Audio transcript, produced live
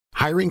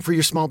Hiring for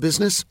your small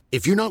business?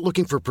 If you're not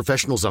looking for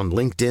professionals on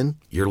LinkedIn,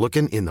 you're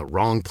looking in the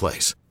wrong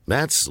place.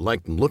 That's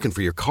like looking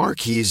for your car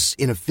keys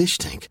in a fish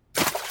tank.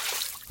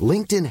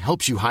 LinkedIn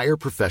helps you hire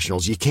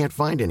professionals you can't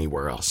find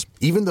anywhere else,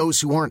 even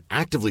those who aren't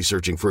actively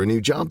searching for a new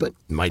job but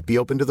might be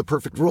open to the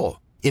perfect role.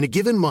 In a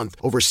given month,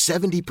 over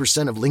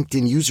 70% of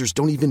LinkedIn users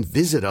don't even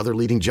visit other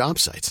leading job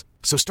sites.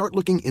 So start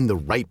looking in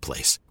the right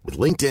place. With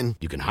LinkedIn,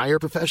 you can hire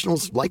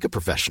professionals like a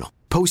professional.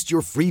 Post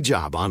your free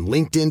job on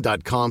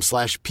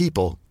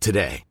linkedin.com/people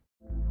today.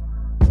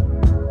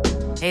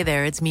 Hey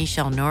there, it's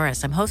Michelle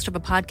Norris. I'm host of a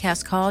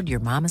podcast called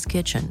Your Mama's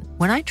Kitchen.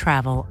 When I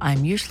travel,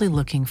 I'm usually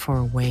looking for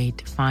a way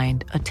to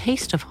find a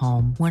taste of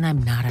home when I'm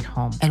not at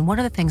home. And one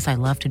of the things I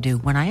love to do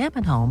when I am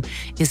at home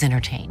is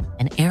entertain.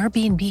 And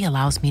Airbnb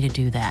allows me to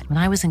do that. When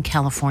I was in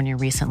California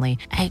recently,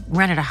 I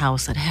rented a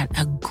house that had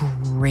a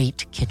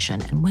great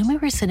kitchen. And when we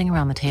were sitting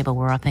around the table,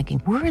 we're all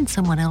thinking, we're in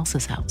someone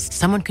else's house.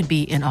 Someone could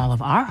be in all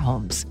of our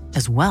homes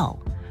as well.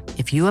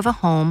 If you have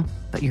a home,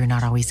 but you're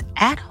not always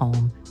at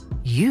home,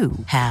 you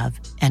have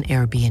an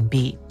Airbnb.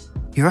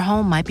 Your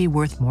home might be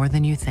worth more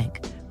than you think.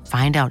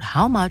 Find out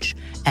how much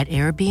at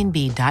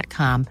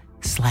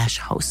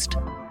airbnb.com/host.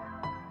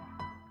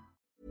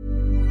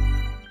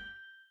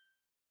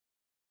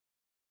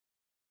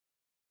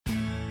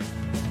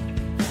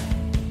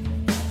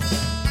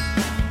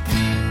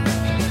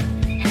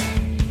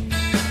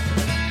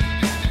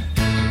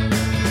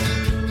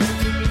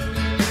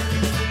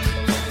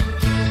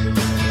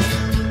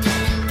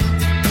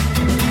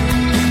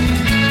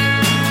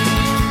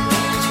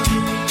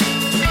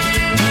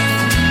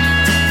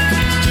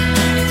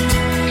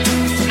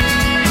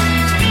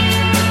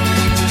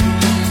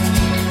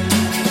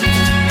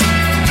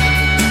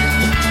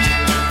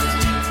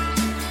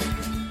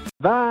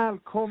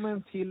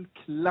 Välkommen till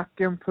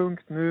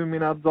Klacken.nu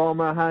mina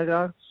damer och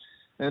herrar.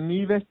 En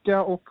ny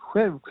vecka och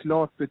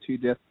självklart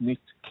betyder ett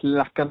nytt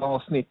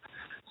Klackan-avsnitt.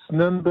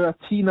 Snön börjar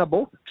tina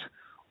bort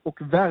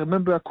och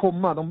värmen börjar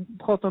komma. De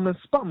pratar om den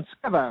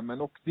spanska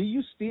värmen och det är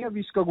just det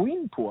vi ska gå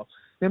in på.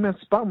 Nämligen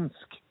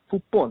spansk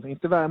fotboll,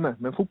 inte värme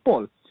men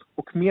fotboll.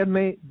 Och med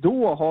mig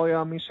då har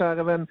jag min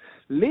kära vän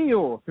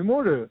Leo. Hur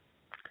mår du?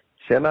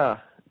 Tjena,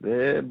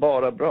 det är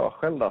bara bra.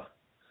 Själv då?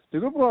 Det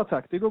går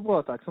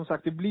bra tack. Som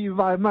sagt, det blir ju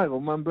varmare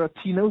och man börjar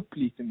tina upp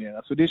lite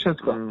mer. Så det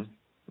känns skönt.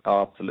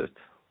 Ja, absolut.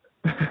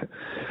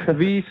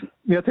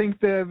 Jag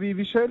tänkte,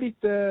 vi kör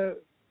lite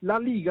La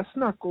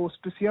Liga-snack och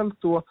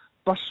speciellt då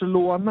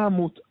Barcelona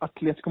mot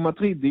Atletico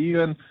Madrid. Det är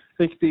ju en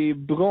riktig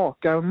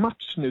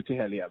brakarmatch nu till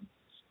helgen.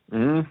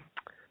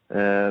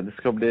 Det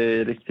ska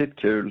bli riktigt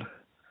kul.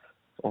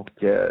 Och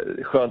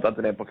skönt att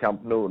den är på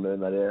Camp Nou nu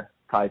när det är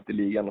tajt i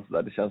ligan och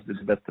sådär. Det känns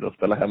lite bättre att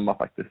spela hemma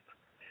faktiskt.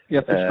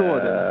 Jag förstår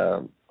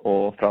det.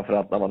 Och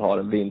framförallt när man har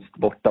en vinst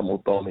borta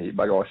mot dem i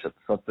bagaget.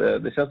 Så att,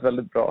 det känns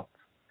väldigt bra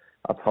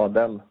att ha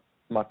den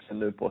matchen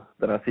nu på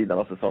den här sidan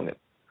av säsongen.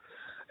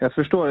 Jag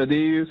förstår det. Det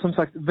är ju som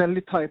sagt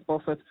väldigt tajt bara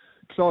för att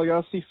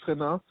klargöra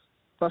siffrorna.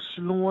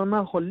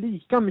 Barcelona har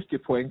lika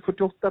mycket poäng,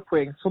 48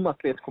 poäng som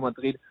Atletico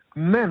Madrid.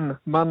 Men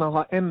man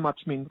har en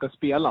match mindre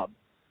spelad.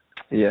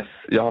 Yes,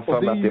 jag har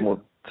för mig att det är mot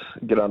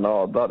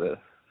Granada det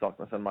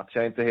saknas en match.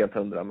 Jag är inte helt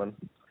 100 men...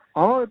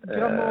 Ja,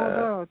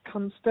 Granada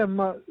kan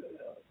stämma.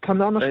 Kan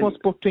det annars vara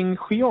Sporting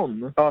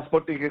Gijon? Ja,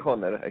 Sporting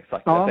Gijon är det,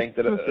 exakt. Ja, jag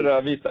tänkte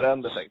rödvita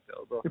ränder tänkte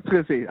jag. Då,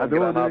 precis. Ja,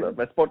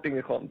 men Sporting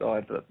Gijon, det har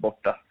jag inte rätt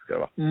borta, ska det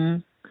vara.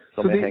 Som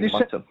så är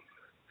hängmatchen.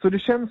 Så det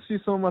känns ju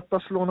som att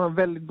Barcelona har en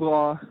väldigt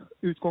bra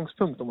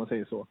utgångspunkt om man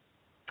säger så.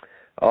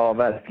 Ja,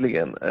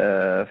 verkligen.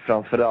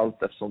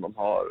 Framförallt eftersom de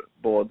har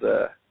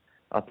både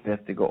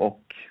Atletico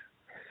och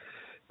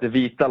det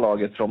vita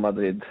laget från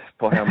Madrid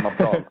på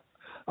hemmaplan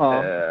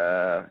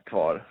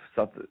kvar.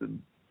 Så att...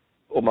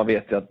 Och man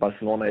vet ju att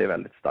Barcelona är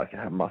väldigt starka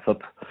hemma. Så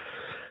att,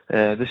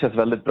 det känns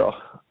väldigt bra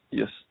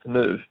just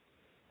nu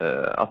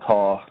att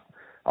ha...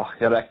 Ja,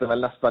 jag räknar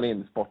väl nästan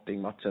in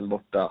Sporting-matchen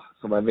borta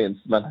som en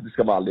vinst. Men det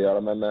ska man aldrig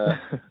göra.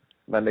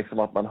 Men liksom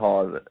att man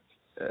har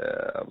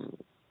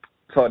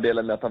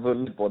fördelen med att ha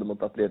vunnit både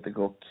mot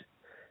Atletico och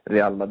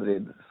Real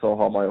Madrid. Så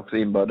har man ju också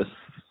inbördes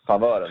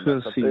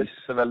favören. Så att det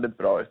ser väldigt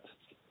bra ut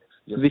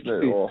just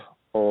nu.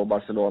 Och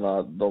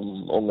Barcelona,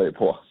 de ångar ju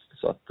på.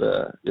 Så att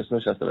just nu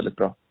känns det väldigt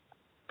bra.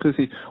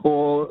 Precis.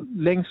 Och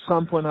längst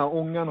fram på den här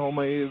ångan har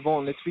man ju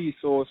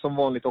vanligtvis och som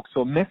vanligt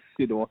också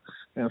Messi då.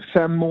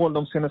 5 mål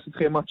de senaste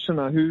 3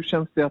 matcherna. Hur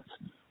känns det att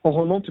ha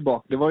honom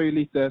tillbaka? Det var ju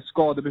lite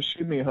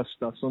skadebekymmer i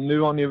höstas. Så nu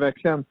har ni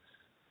verkligen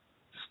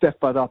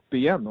steppat upp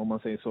igen om man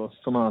säger så.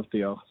 Som man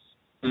alltid gör.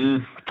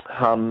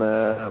 Han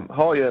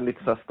har ju en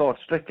liten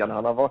startsträcka. När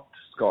han har varit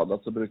skadad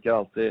så brukar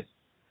alltid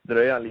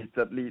dröja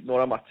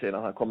några matcher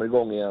innan han kommer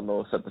igång igen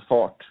och sätter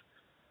fart.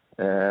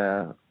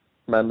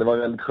 Men det var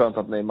ju väldigt skönt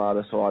att Neymar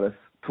och Suarez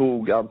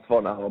tog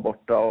ansvar när han var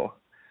borta och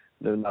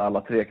nu när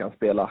alla 3 kan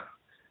spela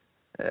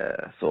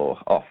så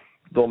ja,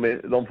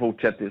 de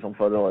fortsätter ju som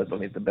förra året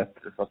om inte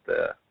bättre så att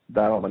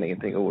där har man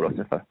ingenting att oroa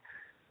sig för.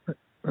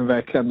 Men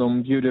verkligen,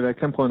 de bjuder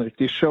verkligen på en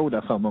riktig show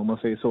där framme om man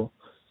säger så.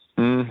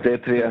 Det är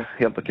 3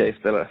 helt okej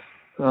spelare.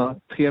 Ja,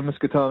 3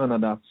 musketörerna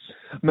där.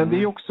 Men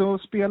det är också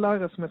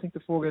spelare som jag tänkte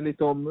fråga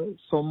lite om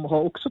som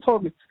har också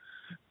tagit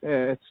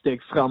ett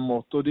steg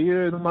framåt. Och det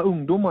är de här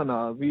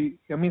ungdomarna.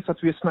 Jag minns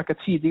att vi snackade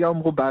tidigare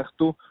om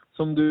Roberto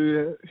som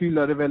du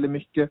hyllade väldigt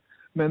mycket.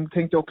 Men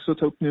tänkte också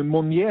ta upp nu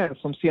Monier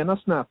som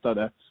senast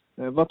nätade.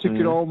 Vad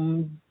tycker du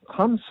om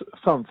hans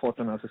framfart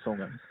den här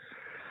säsongen?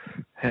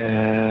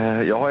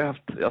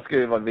 Jag ska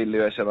ju vara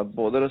villig och erkänna att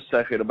både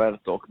Sergio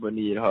Roberto och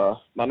Munir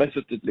man har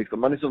suttit liksom,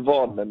 man är så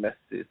van med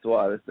Messi,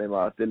 Suarez,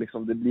 Neymar, att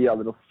det blir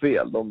aldrig något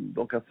fel.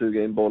 De kan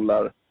suga in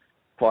bollar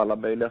på alla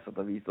möjliga sätt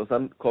och vis. Och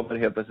sen kommer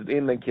helt plötsligt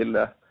in en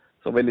kille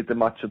som är lite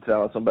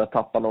machotränad, som börjar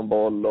tappa någon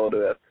boll och du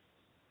vet.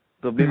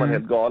 Då blir man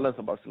helt galen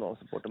som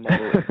Barcelona-supporter. Man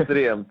är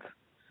extremt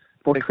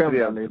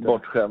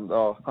bortskämd.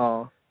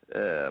 Ja.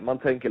 Man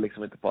tänker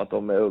liksom inte på att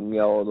de är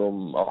unga och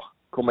de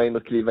kommer in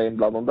och kliva in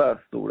bland de där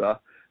stora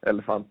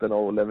elefanterna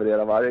och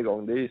leverera varje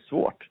gång. Det är ju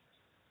svårt.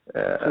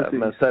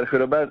 Men Sergio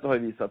Roberto har ju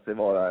visat sig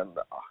vara en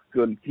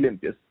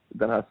guldklimp just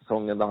den här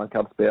säsongen, där han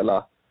kan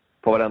spela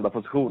på varenda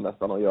position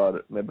nästan och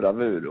gör med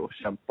bravur och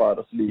kämpar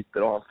och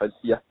sliter, och han har en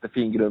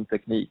jättefin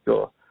grundteknik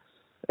och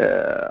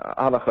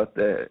han har skött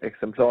det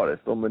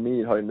exemplariskt. Och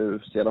Munir har ju nu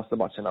senaste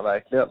matcherna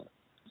verkligen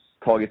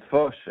tagit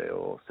för sig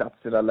och sett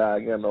sina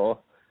lägen,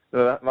 och det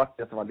har varit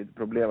det som var lite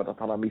problemet, att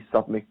han har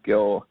missat mycket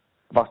och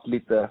varit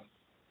lite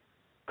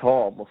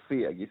tam och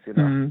feg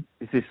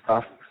i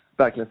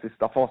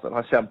sista fasen.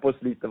 Han kämpar och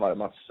sliter varje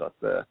match, så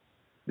att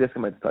det ska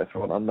man inte ta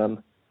ifrån han.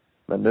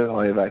 Men nu har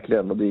han ju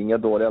verkligen, och det är inga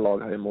dåliga lag,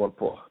 har ju mål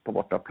på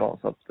bortaplan,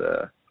 så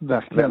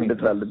att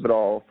väldigt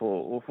bra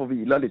att få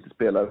vila lite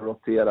spelare och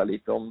rotera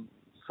lite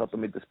så att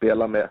de inte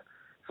spelar med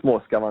små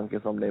skavanker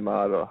som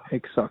Neymar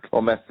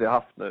och Messi har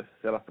haft nu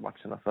senaste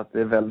matcherna. Så att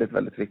det är väldigt,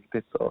 väldigt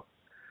viktigt,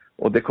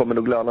 och det kommer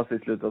nog löna sig i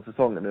slutet av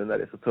säsongen nu när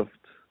det är så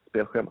tufft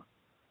spelschema.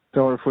 Det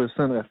har du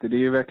fullständigt rätt i. Det är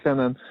ju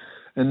verkligen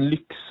en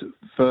lyx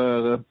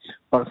för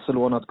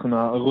Barcelona att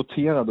kunna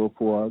rotera då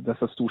på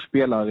dessa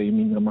storspelare i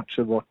mindre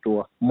matcher, vart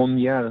då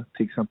Monier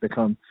till exempel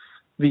kan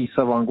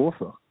visa vad han går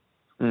för.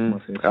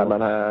 Men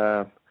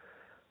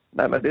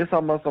det är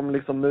samma som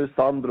liksom nu.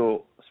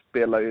 Sandro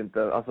spelar ju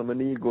inte, alltså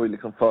Munir går ju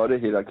liksom före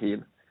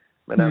hierarkin,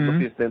 men ändå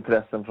finns det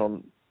intressen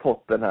från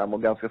Tottenham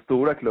och ganska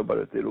stora klubbar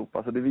ute i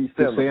Europa, så det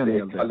visar ändå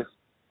att det är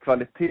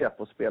kvalitet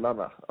på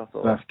spelarna,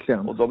 alltså.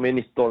 Verkligen. Och de är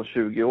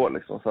 19-20 år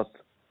liksom, så att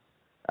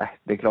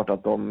det är klart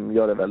att de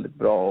gör det väldigt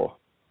bra,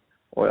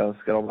 och jag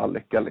önskar dem all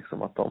lycka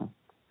liksom, att de,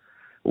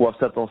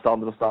 oavsett om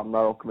Sandro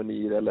stannar och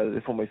Munir, eller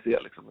det får man ju se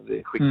liksom, det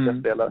är skickliga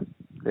spelare.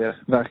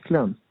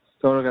 Verkligen,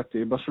 det har du rätt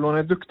i. Barcelona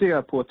är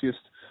duktiga på att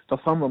just ta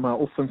fram de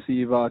här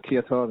offensiva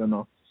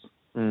kreatörerna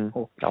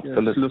och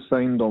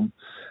slussa in dem.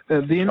 Det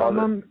är en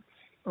annan...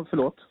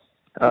 Förlåt.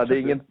 Ja, det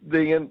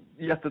är ingen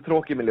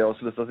jättetråkig miljö att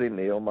slussas in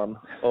i.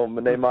 Om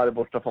Neymar är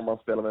borta får man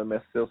spela med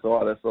Messi och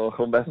Suarez, och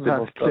om Messi är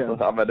borta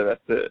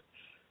så,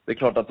 det är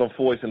klart att de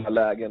får i sina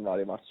lägen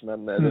varje match,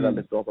 men det är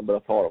väldigt bra att de börjar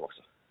ta dem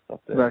också. Så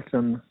att,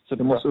 verkligen,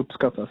 det måste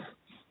uppskattas.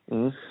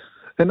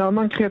 En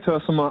annan kreatör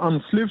som har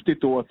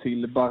anslutit då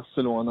till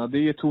Barcelona,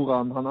 det är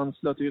Thuram. Han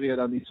anslöt ju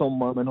redan i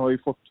sommar, men har ju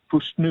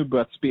först nu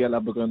börjat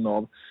spela på grund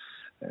av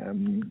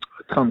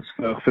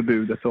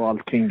transferförbudet och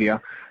allt kring det.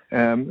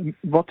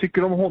 Vad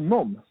tycker du om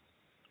honom?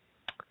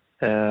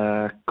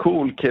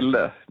 Cool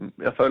kille.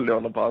 Jag följer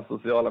honom på hans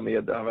sociala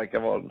medier. Han verkar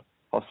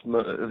ha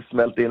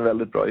smält in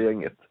väldigt bra i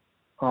gänget.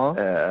 Ja.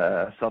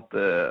 Så att,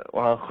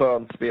 och han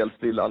skön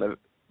spelstil. Han är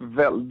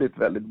väldigt,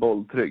 väldigt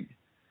bolltrygg.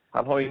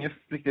 Han har ingen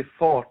riktig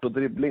fart och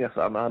dribbling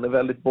så här, men han är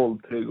väldigt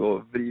bolltrygg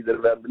och vrider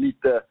väldigt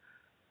lite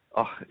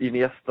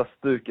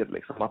Iniesta-stuket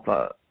liksom.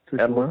 Att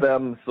en mot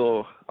en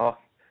så,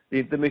 det är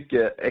inte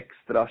mycket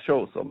extra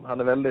show som. Han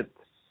är väldigt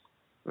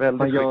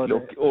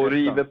skicklig och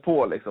river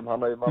på liksom. Man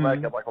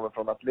märker att han kommer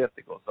från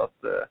Atletico, så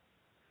att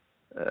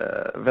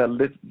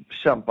väldigt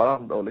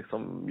kämparanda och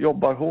liksom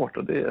jobbar hårt,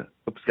 och det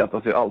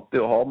uppskattas ju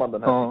alltid. Och har man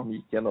den här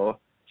tekniken och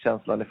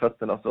känslan i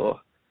fötterna, så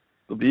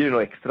då blir det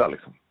nog extra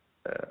liksom.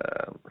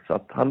 Så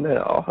att han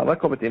har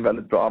kommit in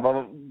väldigt bra. Han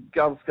var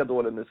ganska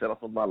dålig nu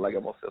senast mot Malaga,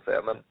 måste jag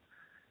säga,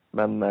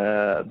 men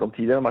de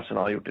tidigare matcherna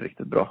har han gjort det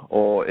riktigt bra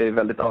och är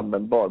väldigt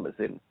användbar med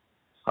sin.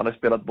 Han har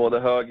spelat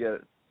både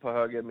på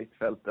höger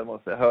mittfält,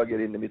 höger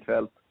in i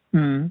mittfält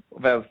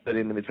och vänster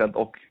in i mittfält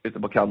och ute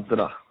på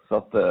kanterna. Så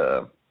att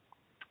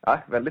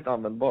väldigt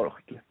användbar och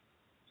skicklig.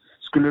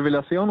 Skulle du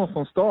vilja se honom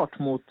från start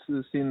mot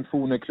sin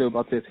forna klubb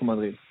Atletico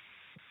Madrid?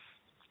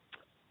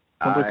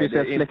 Han brukar ju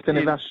säga att släkten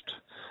är värst.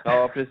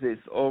 Ja, precis.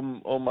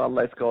 Om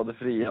alla är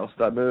skadefria och så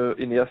där. Nu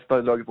Iniesta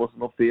har dragit på sig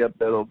någon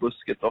feber och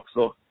Busquets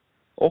också.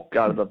 Och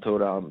Arda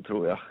Turan,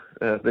 tror jag.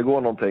 Det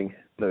går någonting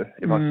nu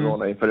i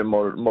Barcelona inför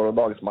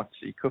morgondagens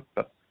match i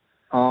kuppen.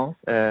 Ja.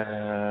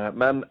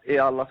 Men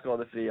är alla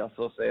skadefria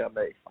så säger jag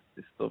nej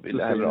faktiskt. Då vill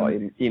jag hellre ha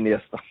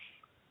Iniesta.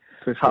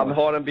 Han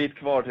har en bit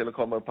kvar till att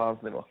komma upp på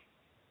hans nivå.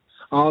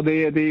 Ja, det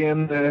är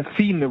en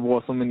fin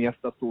nivå som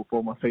Iniesta står på,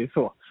 om man säger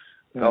så.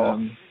 Ja.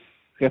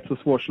 Rätt så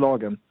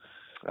svårslagen.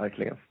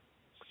 Verkligen.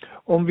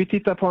 Om vi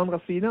tittar på andra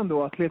sidan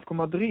då, Atletico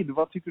Madrid,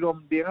 vad tycker du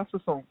om deras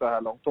säsong så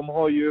här långt? De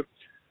har ju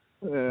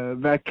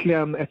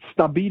verkligen ett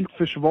stabilt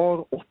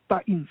försvar,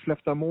 8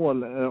 insläppta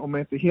mål, om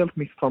jag inte helt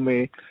misstar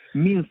mig,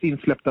 minst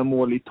insläppta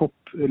mål i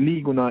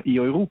toppligorna i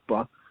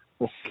Europa.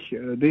 Och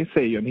det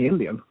säger ju en hel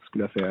del,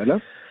 skulle jag säga,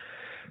 eller?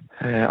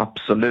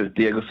 Absolut.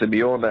 Diego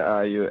Simeone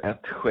är ju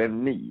ett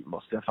geni,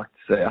 måste jag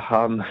faktiskt säga.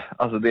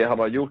 Det han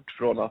har gjort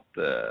från att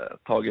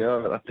tagit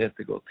över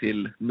Atletico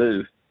till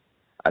nu,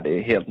 det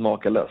är helt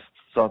makalöst.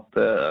 Så att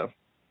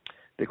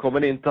det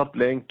kommer inte att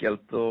bli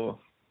enkelt,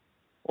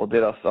 och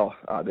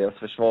deras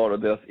försvar och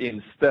deras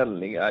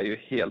inställning är ju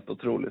helt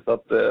otroligt. Så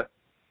att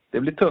det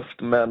blir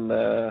tufft, men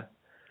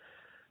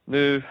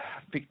nu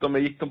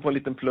gick de på en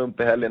liten plump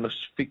i helgen och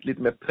fick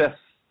lite mer press,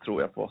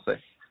 tror jag, på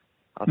sig.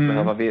 Att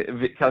behöva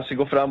kanske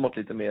gå framåt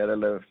lite mer,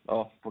 eller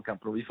på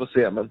Camp Nou. Vi får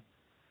se,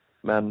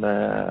 men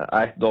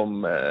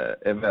de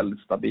är väldigt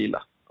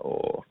stabila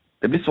och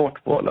det blir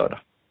svårt på lördag.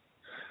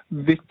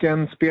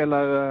 Vilken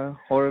spelare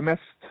har du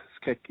mest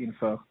skräck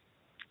inför?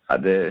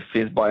 Det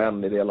finns bara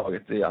en i det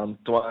laget. Det är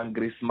Antoine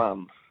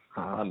Griezmann.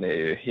 Han är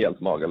ju helt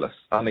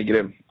magalös. Han är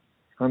grym.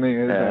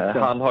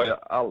 Han har ju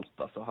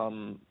allt. Alltså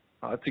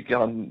jag tycker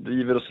han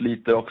driver och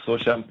sliter också och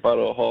kämpar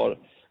och har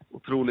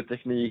otrolig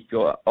teknik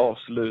och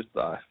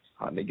avslutar.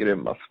 Han är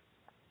grym alltså.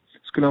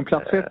 Skulle han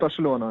platsa i ett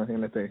Barcelona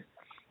enligt dig?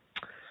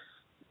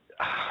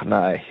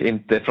 Nej,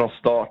 inte från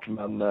start,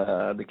 men det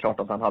är klart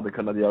att han hade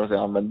kunnat göra sig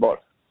användbar.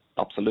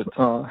 Absolut.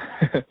 Ja.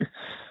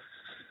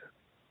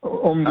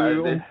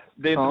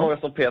 Det är inte många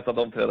som petar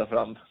de tre där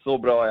fram. Så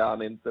bra är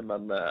han inte,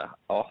 men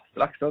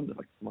strax under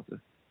faktiskt. Måste.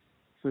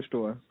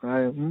 Förstår.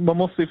 Nej, man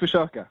måste ju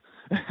försöka.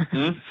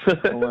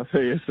 Om man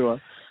säger så.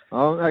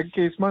 Ja,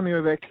 Griezmann är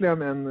ju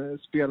verkligen en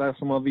spelare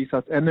som har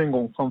visat ännu en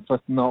gång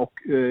framfötterna och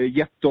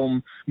gett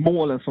dem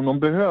målen som de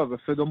behöver.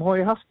 För de har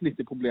ju haft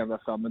lite problem där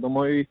framme. De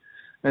har ju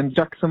en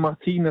Jackson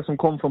Martinez som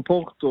kom från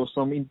Porto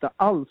som inte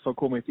alls har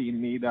kommit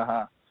in i det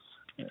här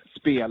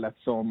spelet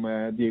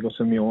som Diego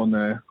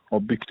Simeone har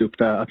byggt upp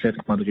där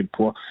Atletico Madrid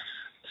på.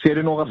 Ser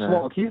du några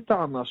svagheter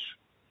annars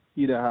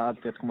i det här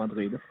Atletico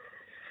Madrid?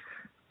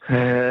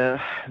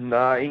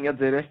 Nej, inga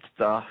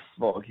direkta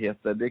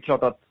svagheter. Det är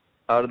klart att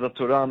Arda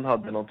Turan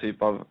hade någon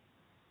typ av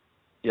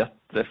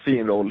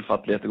jättefin roll för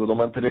Atletico. De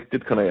har inte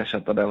riktigt kunnat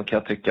ersätta den, kan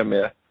jag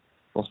tycka,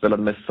 de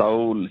spelade med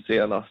Saul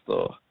senast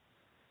och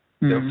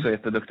det är också en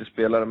jätteduktig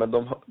spelare, men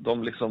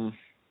de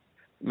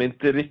är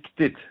inte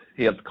riktigt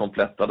helt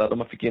kompletta där.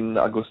 De fick in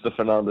Augusto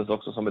Fernandes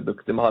också som är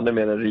duktig, men han är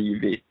mer en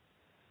rivig.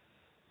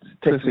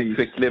 Tekniskt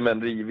skicklig,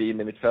 men rivig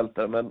in i mitt fält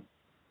där. Men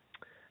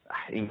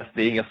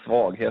det är inga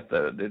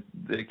svagheter,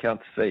 det kan jag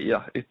inte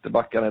säga.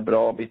 Ytterbackarna är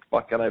bra,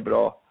 mittbackarna är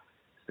bra.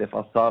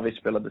 Stefan Savic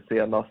spelade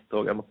senast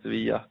och mot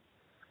Sevilla.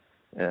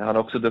 Han är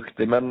också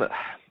duktig,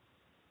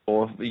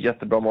 och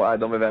jättebra mål.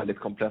 De är väldigt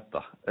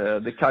kompletta.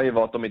 Det kan ju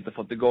vara att de inte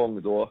fått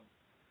igång då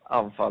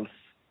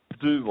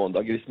anfallsduon.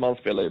 Griezmann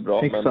spelar ju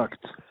bra.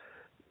 Exakt. Men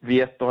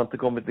Vieto har inte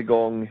kommit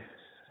igång.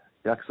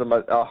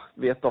 Jackson,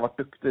 Vieto har varit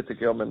duktig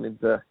tycker jag, men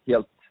inte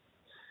helt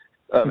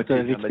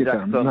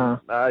övertygande.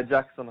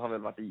 Jackson har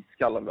väl varit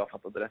iskall om jag har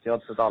fattat det rätt. Jag har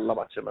inte sett alla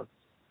matcher, men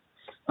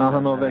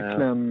han har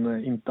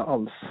verkligen inte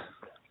alls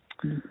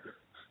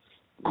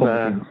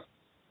kommit in.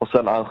 Och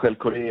sen Angel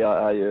Correa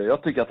är ju,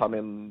 jag tycker att han är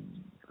en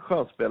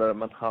skön spelare,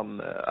 men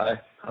han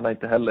har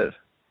inte heller,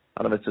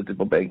 han har väl suttit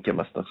på bänken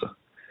mest också.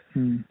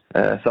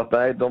 Så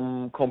att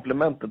de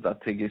komplementet där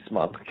till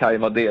Griezmann kan ju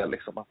vara det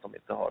att de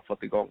inte har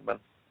fått igång, men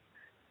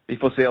vi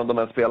får se om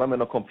de spelar med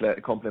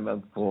något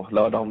komplement på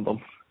lördag, om de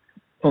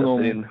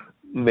sätter in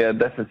mer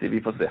defensiv.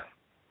 Vi får se.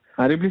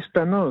 Ja, det blir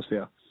spännande att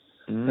se.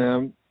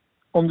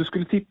 Om du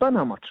skulle tippa den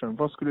här matchen,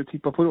 vad skulle du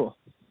tippa på då?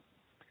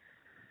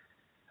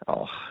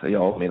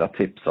 Ja, mina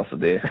tips. Alltså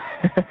det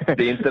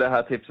är inte det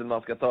här tipset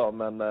man ska ta,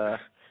 men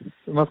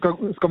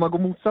ska man gå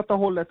motsatta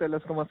hållet eller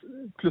ska man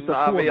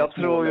plussa på? Men jag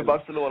tror ju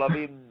Barcelona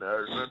vinner.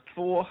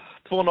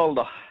 2-0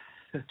 då.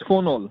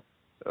 2-0?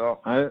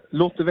 Ja.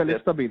 Låter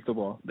väldigt stabilt och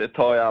bra. Det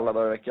tar jag alla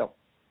dagar i veckan.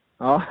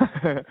 Ja,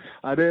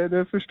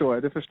 det förstår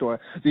jag.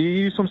 Det är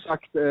ju som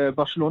sagt,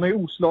 Barcelona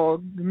är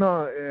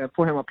oslagna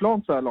på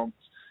hemmaplan så här långt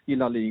i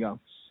La Liga.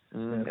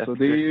 Så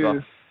det är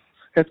ju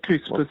ett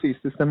kryss, precis.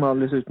 Det stämmer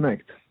alldeles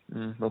utmärkt.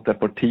 Något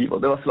Deportivo,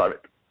 det var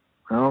slarvigt.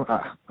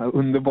 Ja,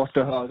 underbart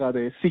att höra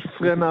det.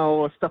 Siffrorna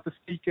och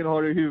statistiken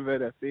har du i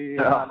huvudet. Det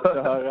är härligt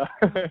att höra.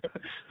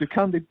 Du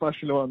kan ditt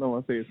Barcelona om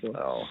man säger så.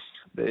 Ja,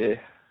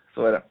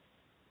 så är det.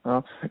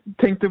 Ja.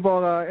 Tänkte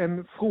bara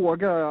en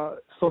fråga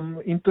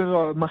som inte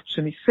rör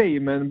matchen i sig,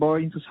 men bara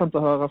intressant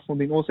att höra från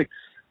din åsikt.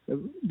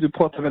 Du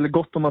pratar väldigt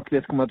gott om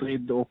Atletico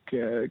Madrid och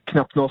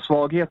knappt några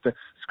svagheter.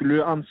 Skulle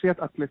du anse att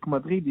Atletico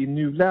Madrid i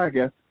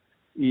nuläget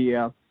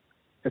är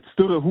ett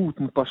större hot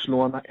mot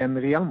Barcelona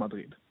än Real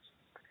Madrid?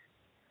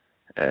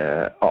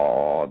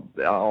 Ja,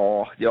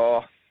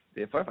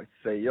 det får jag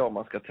faktiskt säga om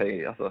man ska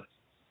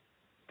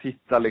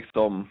titta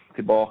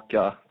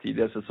tillbaka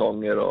tidigare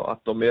säsonger och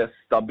att de är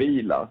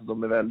stabila.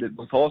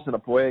 De tar sina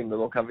poäng och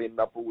de kan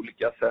vinna på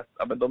olika sätt.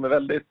 Ja, men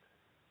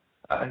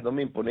de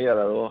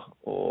imponerar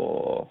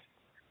och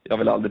jag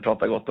vill aldrig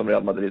prata gott om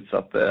Real Madrid, så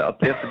att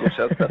Atletico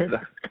känns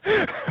bättre.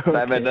 Okay.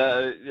 Nej, men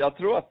jag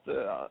tror att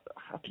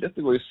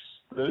Atletico är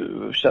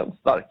nu känns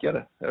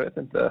starkare. Jag vet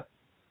inte.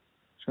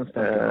 Känns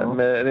starkare,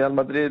 med Real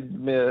Madrid,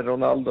 med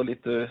Ronaldo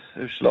lite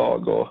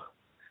urslag och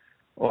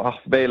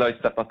Bale har ju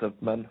steppat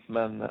upp. Men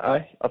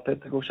nej,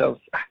 Atletico känns...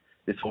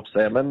 det är svårt att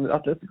säga, men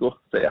Atletico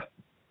säger jag.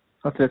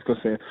 Atletico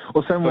säger.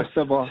 Och sen måste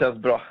jag bara... känns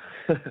bra.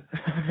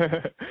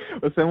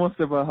 Och sen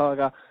måste jag bara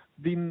höra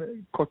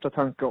din korta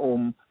tanke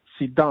om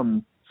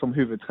Zidane som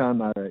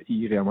huvudtränare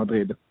i Real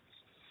Madrid.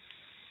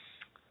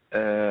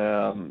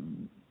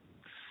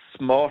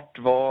 Smart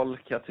val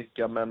kan jag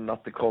tycka, men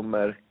att det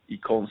kommer i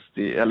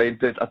konstig... Eller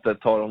inte att det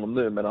tar honom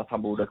nu, men att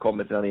han borde ha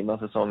kommit redan innan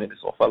säsongen i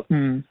så fall.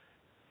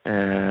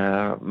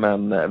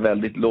 Men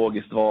väldigt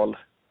logiskt val.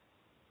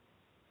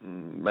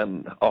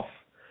 Men ja,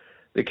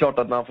 det är klart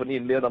att när han får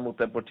inleda mot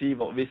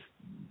Deportivo, visst,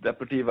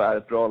 Deportivo är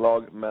ett bra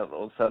lag, men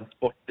och sen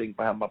Sporting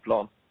på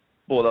hemmaplan,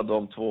 båda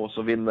de två,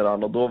 så vinner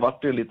han, och då var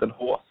det ju en liten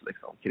hås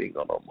liksom kring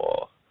honom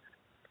och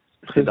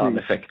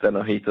Zidane-effekten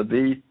och hit och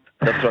dit.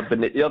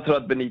 Jag tror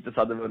att Benitez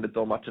hade vunnit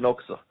de matcherna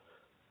också.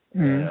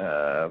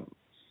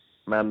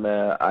 Men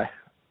nej,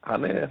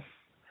 han är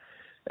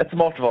ett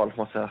smart val,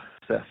 måste jag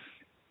säga.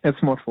 Ett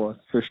smart val,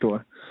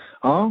 förstår.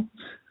 Ja,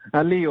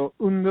 Leo,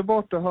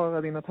 underbart att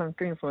höra dina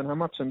tankar inför den här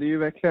matchen. Det är ju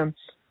verkligen,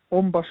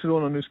 om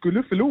Barcelona nu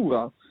skulle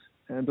förlora,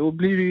 då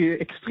blir det ju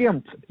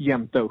extremt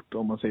jämnt upp,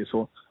 om man säger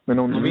så. Men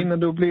om de vinner,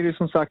 då blir det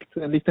som sagt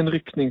en liten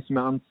ryckning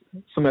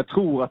som jag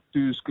tror att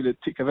du skulle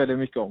tycka väldigt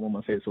mycket om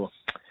man säger så.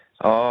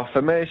 Ja,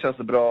 för mig känns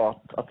det bra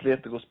att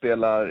Atletico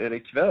spelar, är det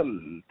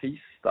ikväll,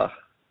 tisdag?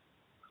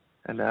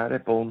 Eller är det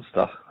på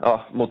onsdag?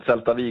 Ja, mot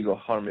Celta Vigo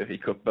har de ju i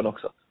kuppen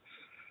också.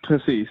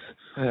 Precis.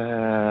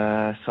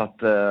 Så att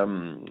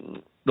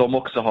de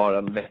också har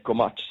en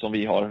veckomatch som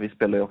vi har. Vi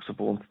spelar ju också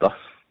på onsdag.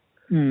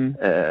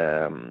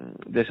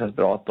 Det känns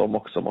bra att de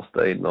också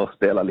måste in och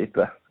spela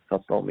lite, så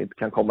att de inte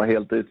kan komma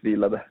helt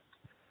utvilade.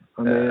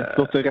 Det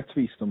låter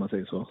rättvist om man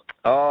säger så.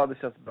 Ja, det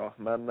känns bra.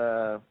 Men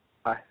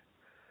nej.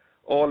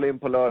 All in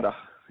på lördag.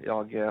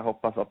 Jag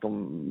hoppas att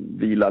de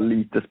vilar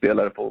lite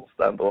spelare på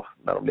onsdag ändå,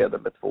 när de leder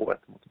med 2-1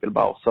 mot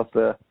Bilbao. Så att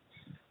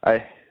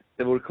nej,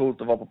 det vore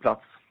coolt att vara på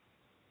plats.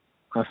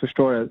 Jag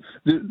förstår det.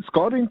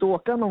 Ska du inte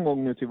åka någon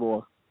gång nu till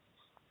vår?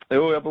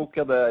 Jo, jag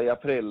bokade i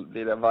april.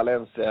 Blir det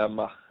Valencia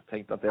hemma.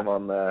 Tänkte att det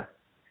var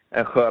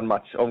en skön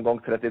match. Omgång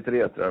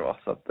 33 tror jag det var.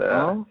 Så att,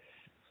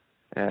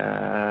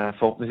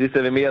 förhoppningsvis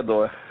är vi med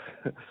då.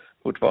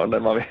 Fortfarande.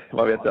 Man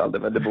vet ju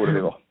aldrig, men det borde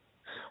vi vara.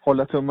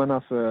 Hålla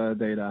tummarna för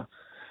dig där.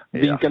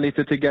 Vinka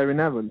lite till Gary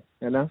Neville,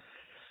 eller?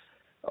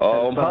 Ja,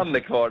 om han är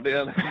kvar, det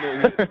är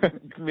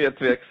mer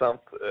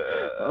tveksamt.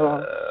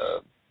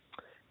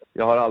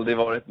 Jag har aldrig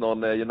varit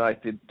någon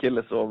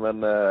United-kille så,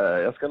 men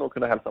jag ska nog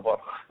kunna hälsa på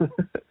honom.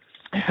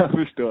 Jag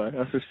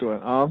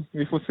förstår. Ja,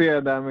 vi får se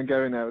det där med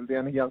Gary Neville. Det är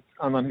en helt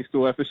annan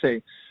historia för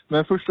sig.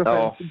 Men först och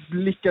främst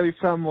blickar vi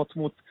framåt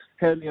mot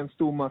helgens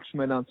stormatch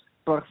mellan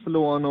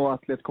Barcelona och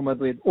Atletico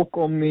Madrid. Och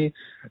om ni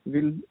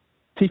vill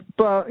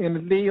tippa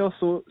enligt Leo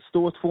så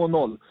står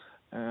 2-0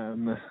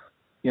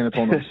 enligt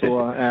honom.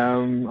 Så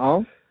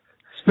ja,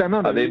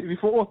 spännande. Ja, vi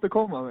får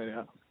återkomma med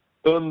det.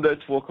 Under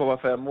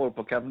 2,5 mål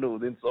på Camp Nou.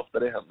 Det är inte så ofta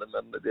det händer,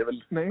 men det är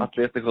väl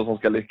Atletico som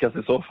ska lyckas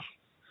i så fall.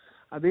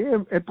 Ja, det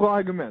är ett bra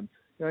argument.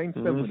 Jag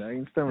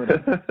instämmer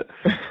där.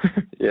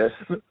 Yes.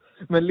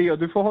 Men Leo,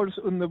 du får ha det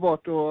så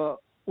underbart, och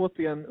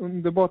återigen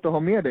underbart att ha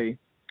med dig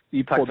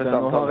i podden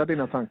och höra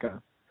dina tankar.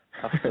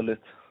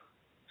 Absolut.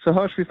 Så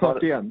hörs vi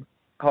snart igen.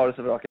 Ha det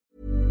så bra.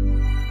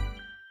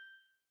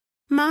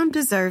 Mom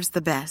deserves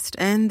the best,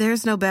 and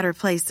there's no better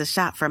place to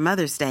shop for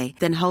Mother's Day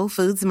than Whole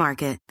Foods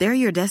Market. They're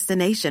your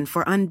destination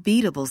for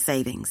unbeatable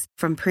savings,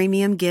 from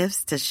premium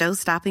gifts to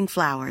show-stopping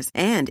flowers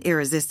and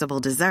irresistible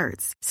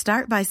desserts.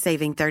 Start by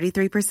saving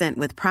 33%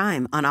 with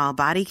Prime on all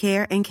body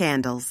care and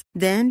candles.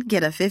 Then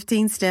get a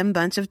 15-stem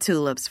bunch of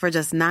tulips for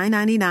just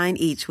 $9.99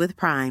 each with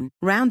Prime.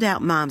 Round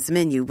out Mom's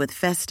menu with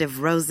festive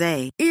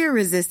rosé,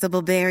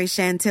 irresistible berry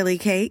chantilly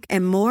cake,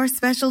 and more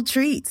special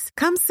treats.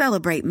 Come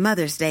celebrate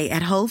Mother's Day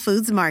at Whole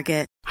Foods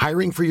Market.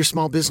 Hiring for your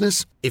small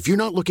business? If you're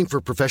not looking for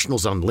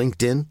professionals on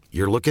LinkedIn,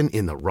 you're looking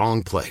in the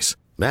wrong place.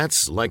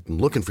 That's like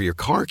looking for your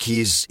car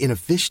keys in a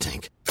fish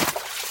tank.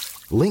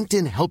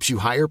 LinkedIn helps you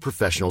hire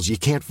professionals you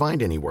can't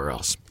find anywhere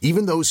else,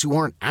 even those who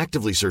aren't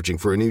actively searching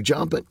for a new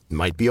job but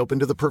might be open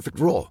to the perfect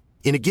role.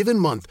 In a given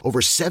month, over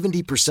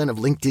 70%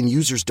 of LinkedIn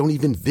users don't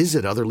even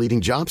visit other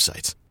leading job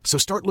sites. So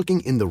start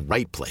looking in the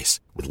right place.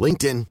 With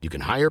LinkedIn, you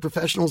can hire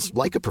professionals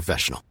like a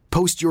professional.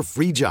 Post your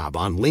free job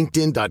on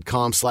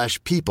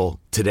linkedin.com/people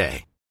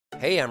today.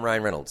 Hey, I'm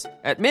Ryan Reynolds.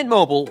 At Mint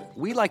Mobile,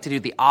 we like to do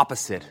the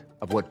opposite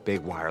of what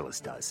Big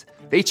Wireless does.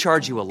 They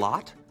charge you a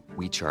lot,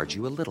 we charge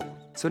you a little.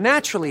 So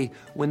naturally,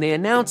 when they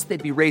announced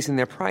they'd be raising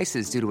their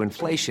prices due to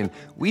inflation,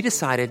 we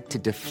decided to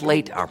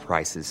deflate our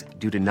prices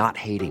due to not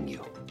hating you.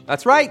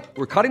 That's right.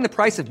 We're cutting the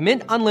price of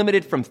Mint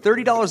Unlimited from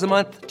 $30 a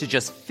month to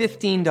just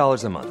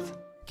 $15 a month.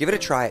 Give it a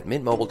try at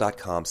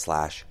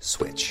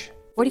mintmobile.com/switch.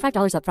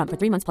 $45 up front for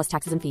 3 months plus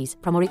taxes and fees.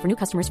 Promo rate for new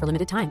customers for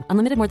limited time.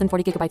 Unlimited more than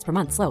 40 gigabytes per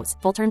month. Slows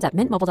full terms at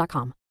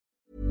mintmobile.com.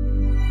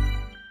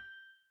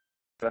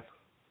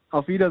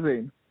 Auf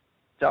Wiedersehen.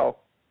 Ciao.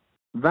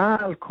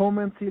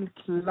 Välkommen till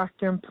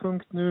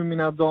Klacken.nu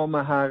mina damer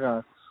och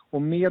herrar.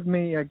 Och med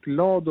mig är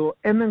glad att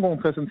än en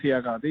gång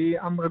presentera. Det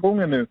är andra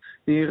gången nu.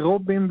 Det är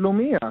Robin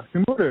Blomé.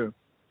 Hur mår du?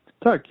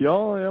 Tack,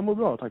 ja jag mår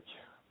bra tack.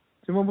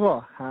 Du mår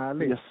bra,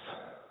 härligt. Yes.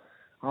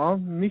 Ja,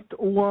 nytt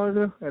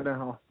år. Eller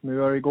ja, nu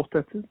har det gått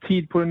ett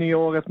tid på det nya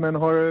året, men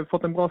har du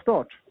fått en bra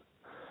start?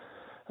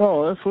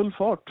 Ja, det är full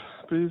fart.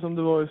 Precis som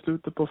det var i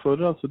slutet på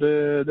förra. Så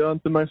det har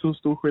inte märkt så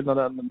stor skillnad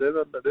än. Men det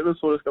är väl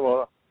så det ska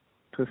vara.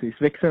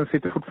 Precis, växeln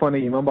sitter fortfarande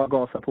i. Man bara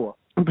gasar på.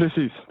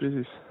 Precis.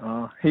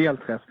 Ja,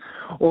 helt rätt.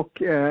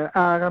 Och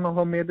äran att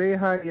ha med dig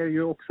här är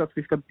ju också att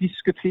vi ska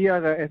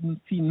diskutera en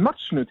fin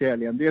match nu till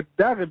helgen. Det är ett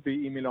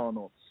derby i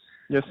Milano.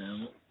 Yes.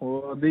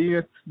 Och det är ju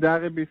ett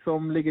derby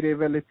som ligger dig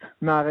väldigt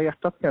nära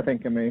hjärtat kan jag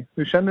tänka mig.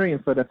 Hur känner du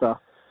inför detta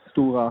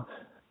stora?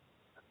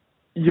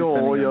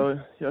 Ja,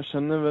 jag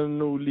känner väl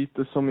nog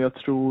lite som jag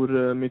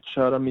tror mitt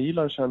kära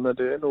Milan känner.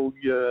 Det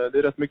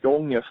är rätt mycket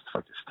ångest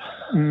faktiskt.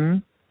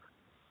 Mm.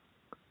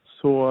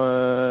 Så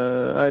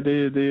det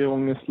är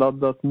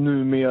ångestladdat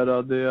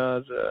numera. Det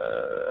är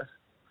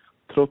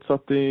trots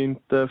att det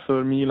inte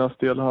för Milans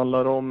del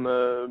handlar om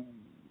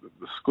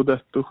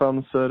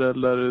Scudetto-chanser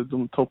eller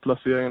de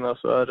topplaceringarna,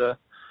 så är det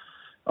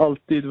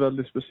alltid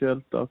väldigt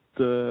speciellt att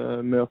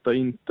möta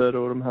Inter,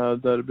 och de här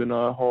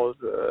derbyna har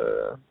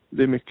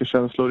det är mycket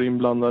känslor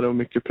inblandade och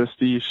mycket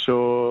prestige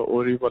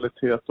och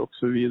rivalitet och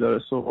så vidare.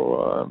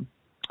 Så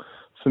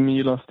för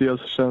Milans del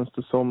så känns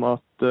det som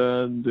att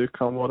det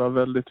kan vara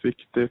väldigt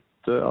viktigt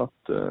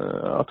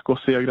att gå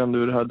segrande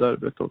ur det här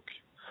derbyt,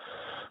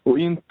 och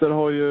Inter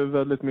har ju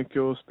väldigt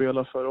mycket att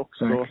spela för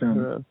också.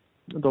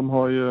 De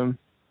har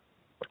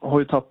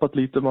ju tappat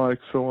lite mark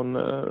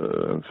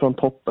från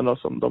toppen då,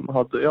 som de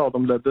hade. Ja,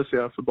 de ledde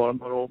serien för bara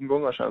några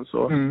omgångar sedan.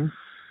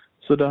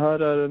 Så det här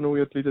är nog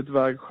ett litet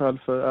vägskäl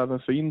även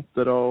för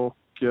Inter då,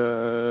 och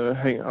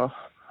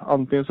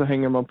antingen så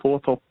hänger man på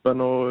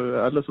toppen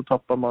eller så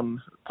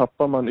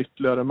tappar man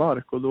ytterligare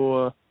mark, och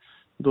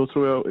då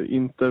tror jag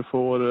Inter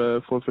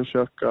får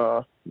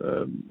försöka,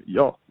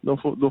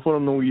 då får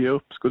de nog ge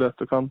upp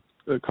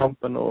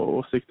Scudetto-kampen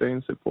och sikta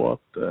in sig på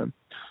att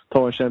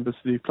ta en Champions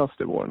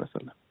League-plats i våren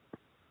istället.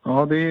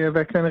 Ja, det är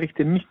verkligen en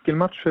riktig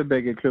nyckelmatch för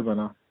bägge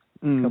klubbarna,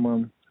 kan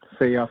man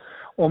säga.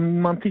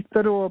 Om man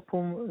tittar då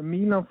på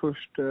Milan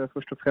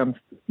först och främst,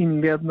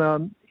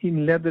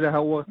 inledde det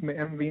här året med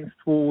en vinst,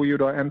 2 och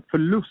gjorde en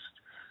förlust.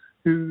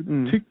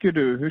 Hur tycker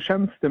du? Hur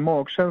känns det,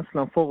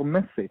 magkänslan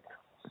formmässigt?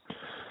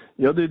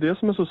 Ja, det är det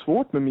som är så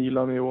svårt med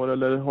Milan i år,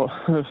 eller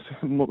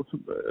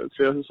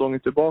flera säsonger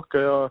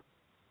tillbaka.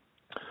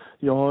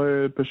 Jag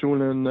är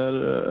personligen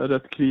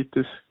rätt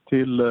kritisk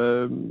till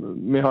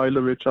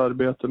Mihajlovic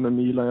arbete med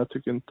Milan. Jag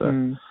tycker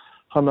inte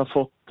han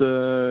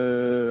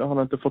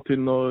har inte fått till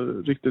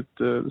något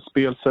riktigt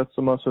spelsätt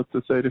som har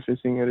suttit sig. Det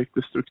finns ingen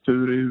riktig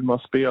struktur i hur man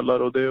spelar,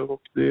 och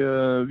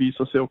det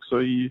visar sig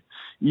också i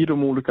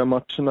de olika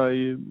matcherna.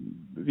 I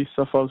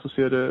vissa fall så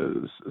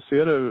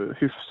ser det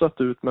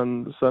hyfsat ut,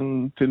 men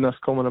sen till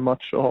nästkommande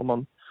match så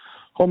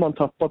har man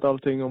tappat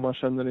allting och man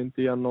känner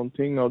inte igen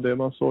någonting av det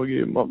man såg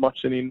i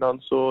matchen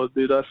innan. Så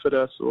det är därför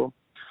det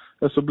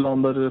är så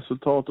blandade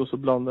resultat och så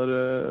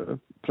blandade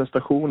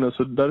prestationer.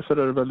 Så därför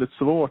är det väldigt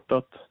svårt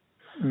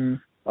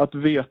att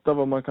veta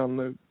vad man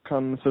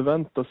kan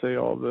förvänta sig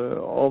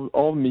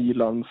av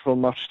Milan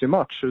från match till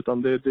match.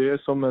 Utan det är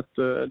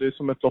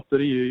som ett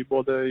lotteri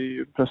både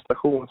i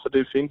prestation. Så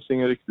det finns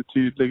ingen riktigt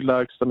tydlig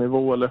lägsta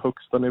nivå eller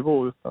högsta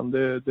nivå, utan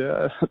det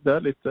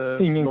är lite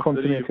ingen lotteri.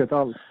 kontinuitet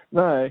alls.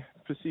 Nej,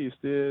 precis.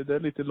 Det är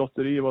lite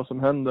lotteri vad som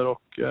händer,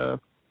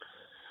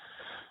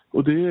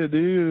 och det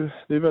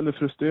är väldigt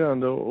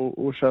frustrerande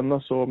att känna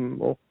så,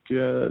 och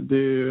det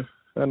är ju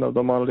en av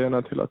de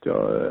anledningarna till att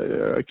jag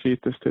är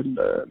kritisk till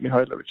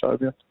Mihajlovic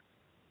arbete.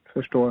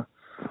 Förstår.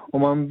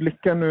 Om man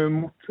blickar nu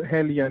mot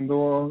helgen,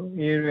 då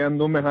är det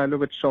ändå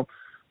Mihajlovic som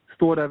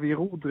står där vid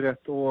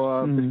rodret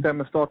och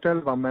bestämmer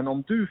startelvan. Men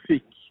om du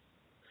fick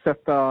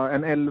sätta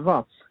en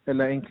 11,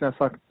 eller enklare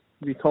sagt,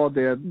 vi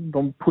tar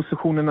de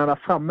positionerna där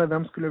framme,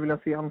 vem skulle vilja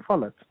se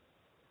anfallet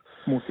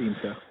mot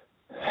Inter?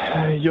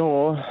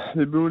 Ja,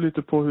 det beror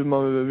lite på hur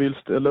man vill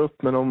ställa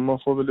upp, men om man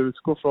får väl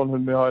utgå från hur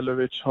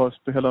Mihajlovic har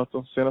spelat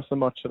de senaste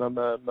matcherna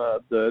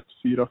med ett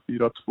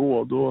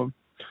 4-4-2,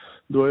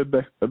 då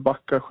är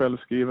Backa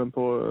självskriven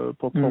på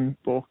topp,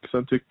 och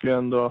sen tycker jag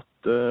ändå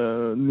att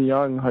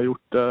Niang har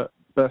gjort det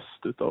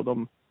bäst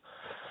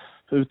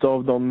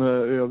utav de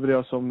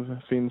övriga som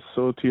finns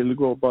att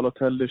tillgå.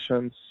 Balotelli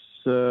känns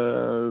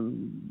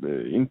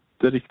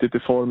inte riktigt i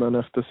formen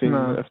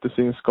efter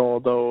sin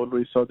skada, och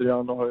Luis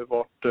Adriano har ju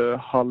varit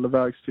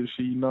halvvägs till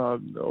Kina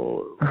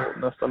och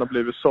nästan har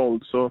blivit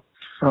såld, så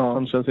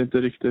han känns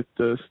inte riktigt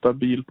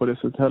stabil på det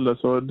sättet heller,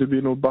 så det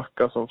blir nog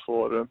Backa som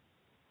får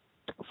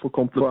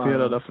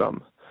komplettera där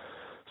fram.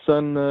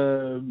 Sen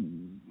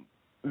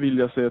vill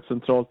jag se ett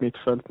centralt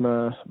mittfält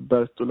med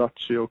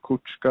Bertolacci och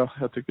Kuczka.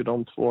 Jag tycker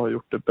de två har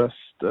gjort det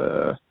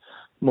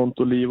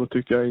Montolivo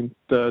tycker jag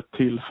inte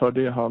tillför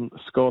det han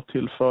ska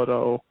tillföra,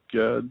 och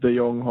de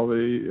Jong har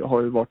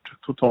ju varit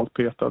totalt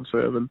petad, så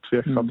jag är väl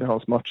tveksam till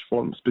hans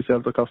matchform,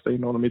 speciellt att kasta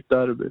in honom i ett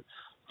derby.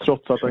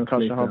 Trots att han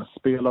kanske hans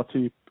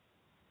spelartyp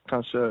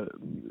kanske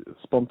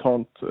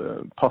spontant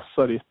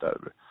passar i ett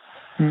derby.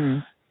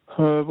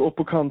 Och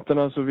på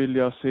kanterna så vill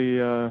jag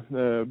se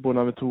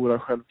Bonaventura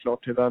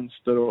självklart till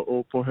vänster,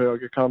 och på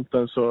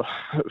högerkanten så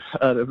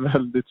är det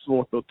väldigt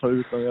svårt att ta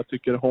ut. Jag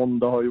tycker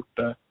Honda har gjort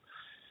det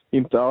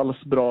inte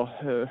alls bra,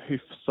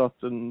 hyfsat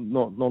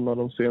någon av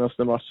de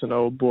senaste matcherna,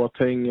 och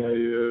Boateng har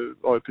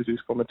ju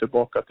precis kommit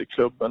tillbaka till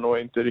klubben och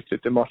är inte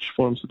riktigt i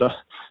matchform, så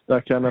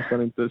där kan jag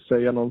nästan inte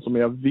säga någon som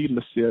jag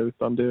vill se,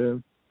 utan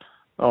det,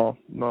 ja,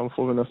 man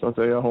får väl nästan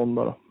säga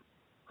Honda då.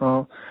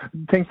 Ja,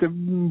 tänkte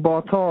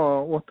bara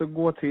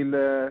återgå till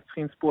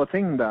Prins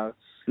Boateng där.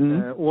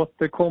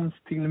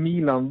 Återkomst till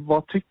Milan,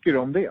 vad tycker du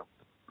om det?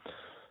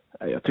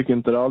 Jag tycker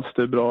inte alls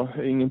det är bra.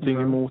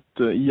 Ingenting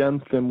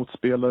egentligen mot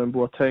spelaren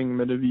Boateng,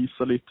 men det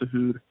visar lite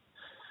hur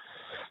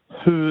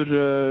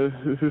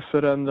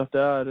förändrat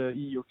det är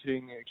i och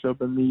kring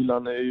klubben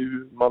Milan.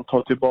 Man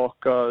tar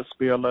tillbaka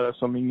spelare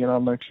som ingen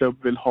annan klubb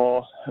vill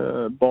ha,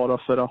 bara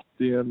för att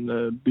det är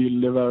en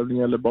billig värvning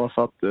eller bara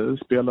för att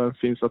spelaren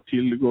finns att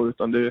tillgå,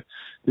 utan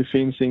det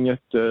finns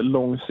inget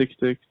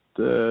långsiktigt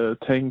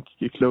tänk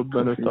i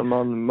klubben, utan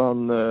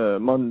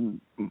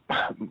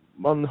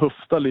man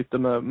höftar lite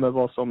med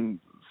vad som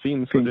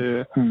finns, och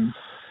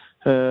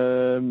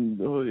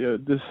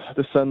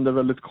det sänder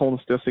väldigt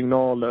konstiga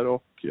signaler,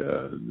 och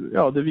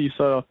det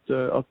visar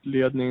att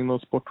ledningen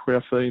och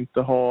sportchefer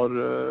inte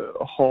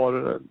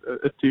har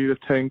ett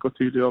tydligt tänk och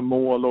tydliga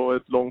mål och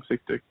ett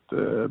långsiktigt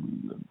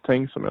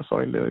tänk, som jag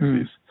sa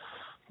inledningsvis.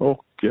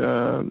 Och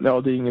det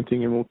är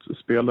ingenting emot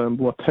spelaren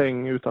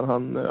Boateng,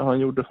 utan han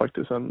gjorde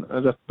faktiskt en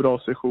rätt bra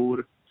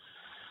sejour.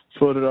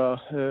 Förra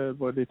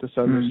var lite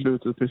sämre i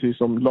slutet, precis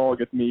som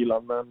laget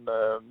Milan, men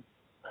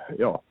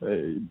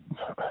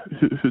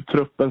hur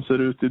truppen ser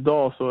ut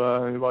idag så är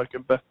han ju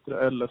varken bättre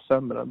eller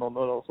sämre än någon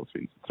av dem som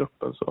finns i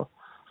truppen. Så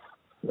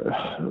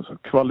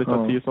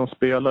kvalitativt som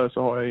spelare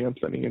så har jag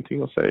egentligen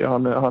ingenting att säga.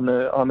 Han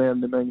är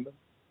en i mängden.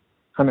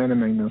 Han är en i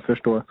mängden,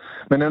 förstår.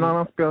 Men en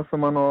annan spelare som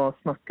man har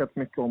snackat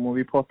mycket om, och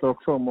vi pratar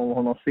också om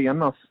honom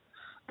senast,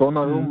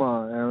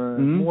 Donnarumma,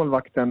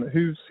 målvakten.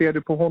 Hur ser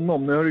du på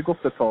honom? Nu har det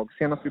gått ett tag.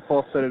 Senast vi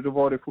pratade, då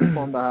var det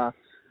fortfarande här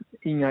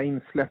inga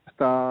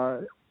insläppta,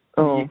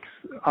 gick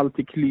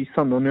alltid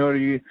klysande, och nu har det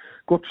ju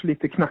gått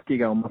lite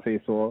knackiga, om man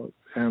säger så.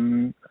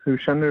 Hur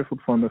känner du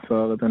fortfarande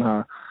för den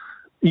här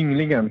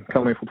ynglingen,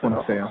 kan man ju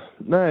fortfarande säga?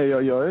 Nej,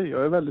 jag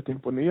är väldigt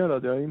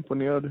imponerad. Jag är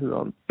imponerad hur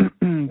han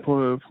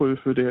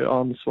på det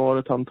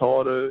ansvaret han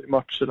tar i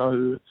matcherna,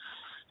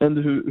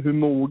 hur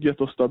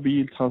moget och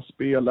stabilt hans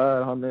spel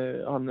är.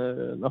 Han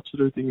är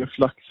absolut ingen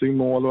flaxig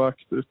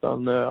målvakt,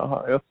 utan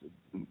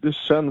det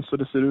känns och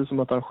det ser ut som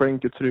att han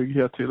skänker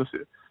trygghet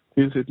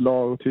till sitt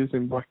lag och till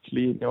sin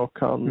backlinje, och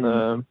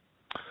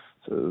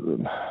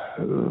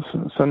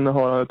sen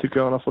tycker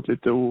jag han har fått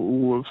lite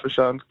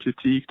oförtjänt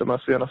kritik de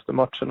här senaste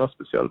matcherna,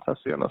 speciellt här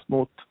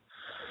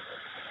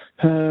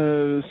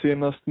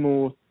senast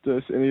mot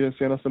i den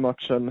senaste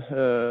matchen,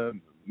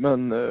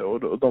 men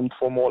och de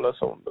 2 målen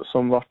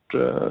som vart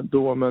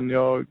då, men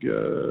jag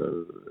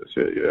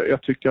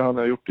tycker han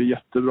har gjort det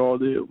jättebra.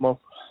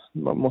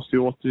 Man måste ju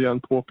återigen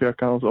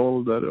påpeka hans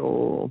ålder,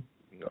 och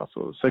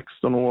alltså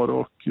 16 år,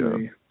 och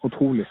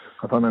otroligt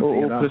att han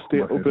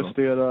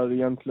presterar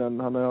egentligen.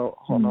 Han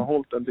har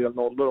hållit en del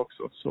nollor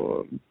också,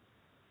 så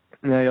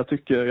nej, jag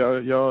tycker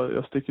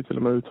jag sticker till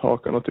och med ut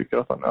hakan och tycker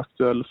att han är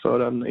aktuell för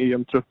en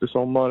EM-trupp i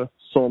sommar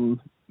som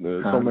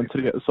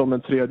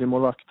en tredje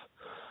målvakt.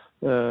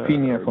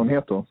 Fin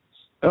erfarenhet då.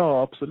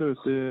 Ja, absolut.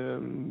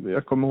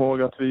 Jag kommer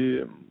ihåg att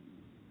vi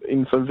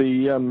inför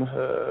VM,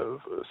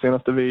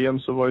 senaste VM,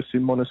 så var ju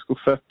Simone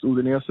Scoffet,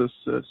 Udineses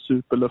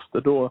superlöfte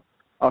då,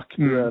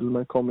 aktuell,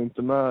 men kom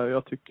inte med.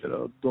 Jag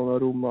tycker att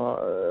Donnarumma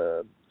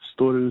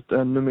står ut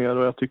ännu mer,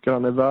 och jag tycker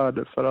han är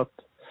värd, för att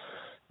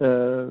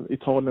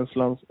Italiens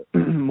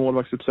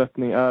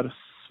målvaktsuppsättning är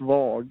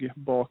svag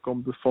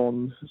bakom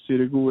Buffon.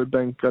 Sirigu är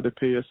bänkad i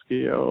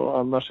PSG, och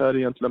annars är det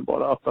egentligen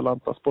bara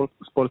Atalanta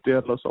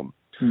Sportiello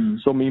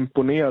som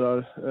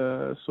imponerar.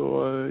 Så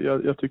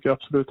jag tycker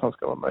absolut han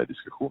ska vara med i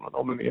diskussionen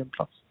om en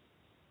EM-plats.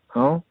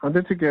 Ja,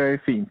 det tycker jag är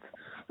fint.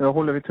 Jag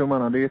håller vid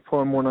tummarna. Det är ett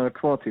par månader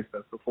kvar tills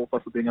dess, så får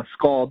hoppas att det är inga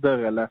skador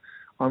eller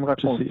andra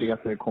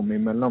konstigheter kommer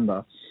emellan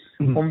där.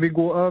 Om vi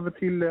går över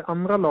till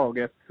andra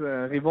laget,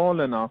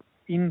 rivalerna,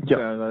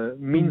 Inter,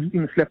 minst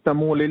insläppta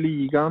mål i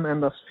ligan,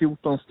 endast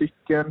 14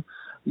 stycken.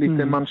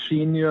 Lite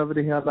Mancini över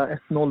det hela,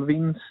 1-0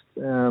 vinst.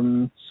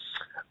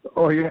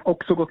 Och har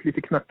också gått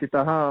lite knackigt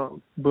det här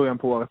början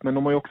på året, men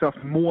de har ju också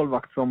haft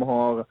målvakt som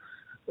har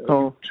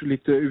gjort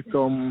lite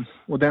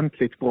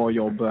utomordentligt bra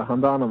jobb,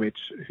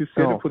 Handanovic. Hur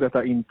ser du på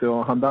detta Inter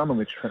och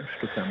Handanovic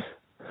först och främst?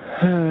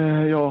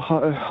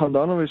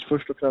 Handanovic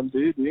först och främst, det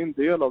är en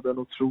del av den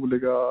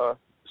otroliga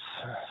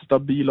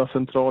stabila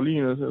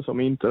centrallinjen som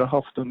Inter har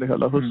haft under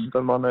hela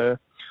hösten.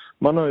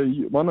 man har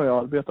ju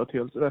arbetat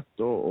helt rätt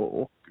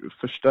och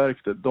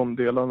förstärkt de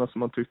delarna som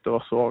man tyckte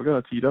var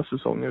svagare tidigare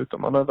säsonger,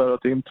 utan man har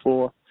värvat in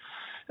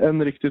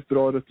en riktigt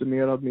bra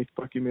rutinerad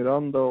mittback i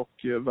Miranda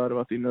och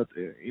värvat in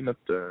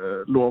ett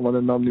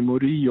lovande namn i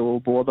Murillo,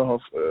 och båda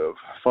har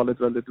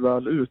fallit väldigt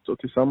väl ut, och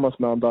tillsammans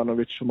med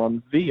Andanovic som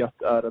man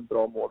vet är en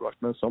bra målvakt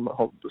men som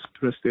har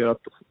presterat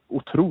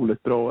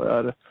otroligt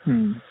bra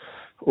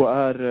och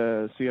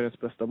är seriens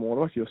bästa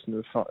målvakt just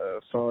nu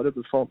före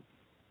Buffon.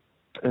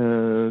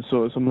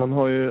 Så man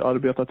har ju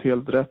arbetat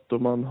helt rätt,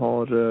 och man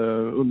har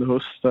under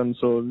hösten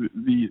så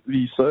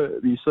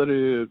visar det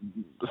ju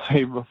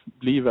sig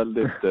bli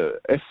väldigt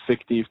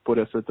effektivt på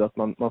det sättet att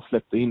man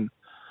släppte in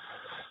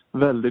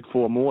väldigt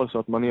få mål, så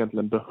att man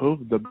egentligen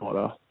behövde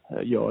bara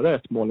göra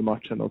ett mål i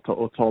matchen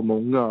och ta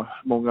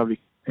många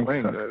viktiga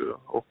poäng.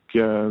 Och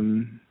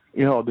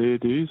ja, det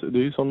är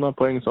ju sådana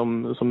poäng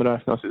som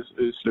räknas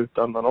i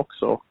slutändan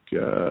också, och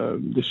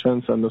det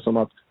känns ändå som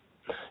att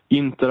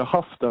Inter har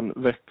haft en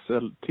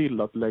växel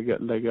till att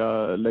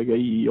lägga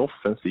i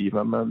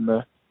offensiven,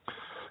 men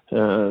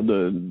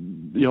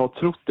jag har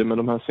trott det, men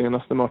de här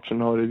senaste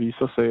matcherna har det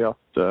visat sig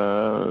att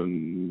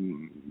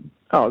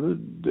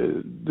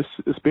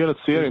spelet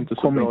ser inte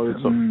så bra ut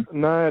som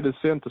det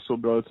ser inte så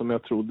bra ut som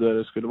jag trodde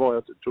det skulle vara.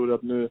 Jag trodde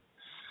att nu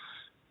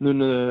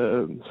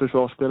när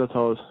försvarsspelet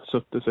har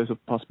suttit sig så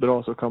pass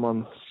bra så kan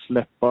man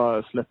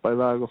släppa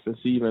iväg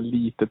offensiven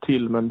lite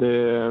till, men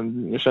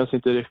det känns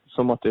inte riktigt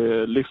som att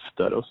det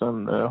lyfter, och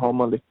sen har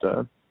man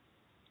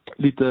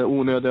lite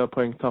onödiga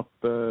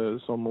poängtapp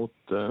som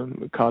mot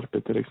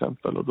Carpi till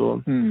exempel, och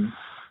då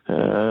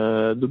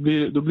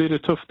blir det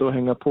tufft att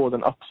hänga på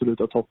den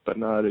absoluta toppen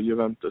när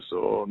Juventus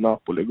och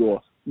Napoli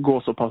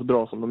går så pass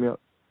bra som de gör.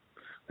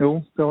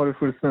 Jo, det har du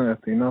fullständigt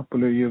rätt i.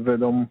 Napoli och Juve,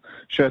 de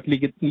kör ett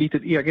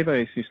litet eget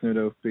race just nu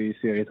där uppe i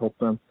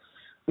serietoppen.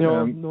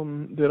 Ja,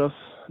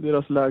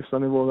 deras lägsta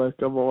nivå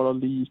verkar vara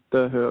lite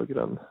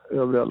högre än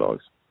övriga lag.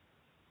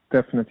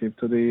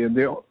 Definitivt, och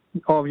det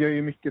avgör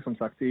ju mycket som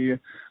sagt.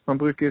 Man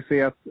brukar ju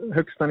säga att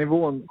högsta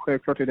nivån,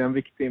 självklart är den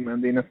viktig,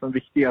 men det är nästan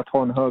viktigt att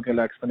ha en högre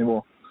lägsta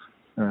nivå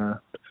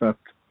för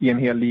att i en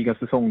hel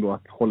ligasäsong då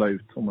att hålla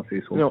ut, om man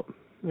säger så.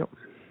 Ja.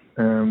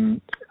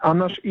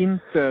 Annars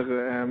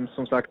Inter,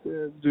 som sagt,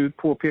 du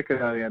påpekar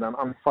här redan,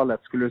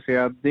 anfallet, skulle du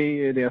säga att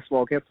det är deras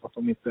svaghet, att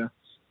de inte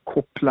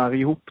kopplar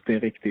ihop det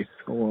riktigt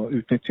och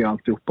utnyttjar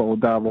alltihopa, och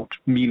där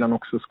vart Milan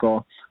också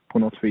ska på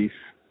något vis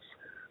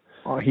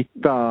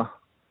hitta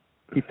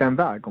en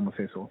väg, om man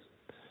säger så.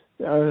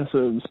 Ja,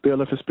 alltså,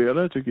 spelare för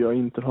spelare tycker jag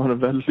Inter har en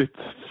väldigt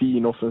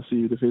fin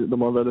offensiv.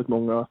 De har väldigt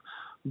många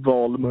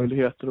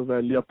valmöjligheter att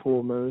välja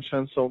på, men det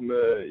känns som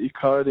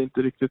Icardi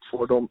inte riktigt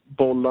får de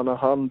bollarna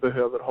han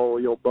behöver ha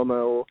att jobba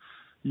med, och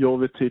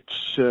Jovetic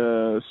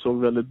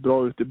såg väldigt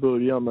bra ut i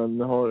början,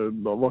 men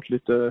har varit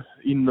lite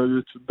in och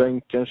ut för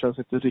bänken, känns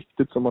inte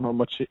riktigt som man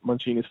har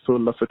Mancinis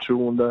fulla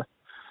förtroende.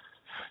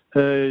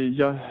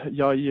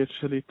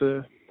 Jajic är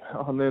lite,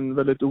 han är en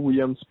väldigt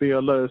ojämn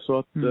spelare, så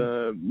att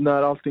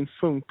när allting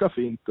funkar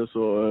för Inter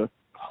så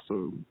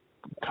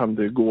kan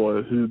det gå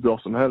hur bra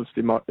som helst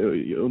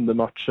under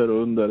matcher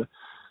och under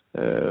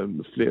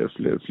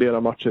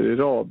flera matcher i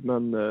rad,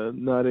 men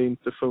när det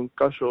inte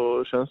funkar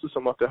så känns det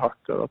som att det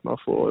hackar, att man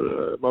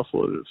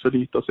får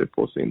förlita sig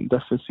på sin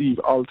defensiv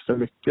allt för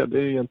mycket. Det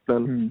är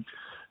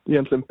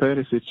egentligen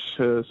Perisic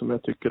som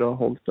jag tycker har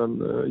hållit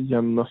den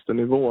jämnaste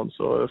nivån,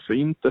 så för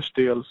Inters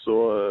del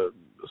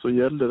så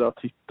gäller det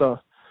att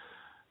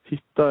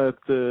hitta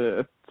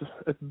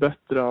ett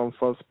bättre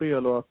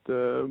anfallsspel och att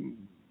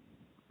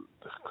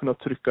kunna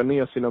trycka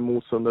ner sina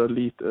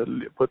motståndare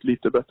på ett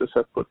lite bättre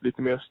sätt, på ett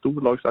lite mer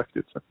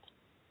storlagsaktigt sätt.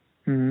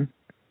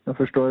 Jag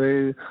förstår.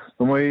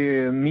 De har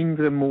ju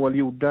mindre mål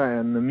gjorda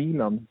än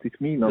Milan.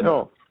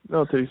 Ja,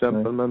 till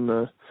exempel.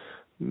 Men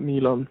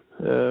Milan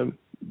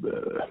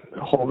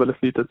har väl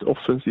ett litet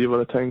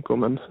offensivare tänk,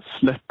 men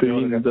släpper ju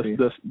in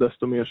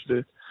desto mer, så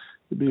det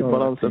blir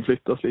balansen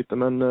flyttas lite.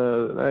 Men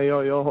nej,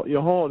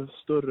 jag har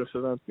större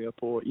förväntningar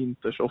på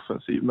Inters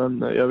offensiv,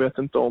 men jag vet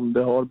inte om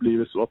det har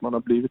blivit så att man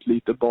har blivit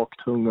lite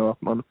baktunga, och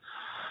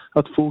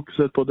att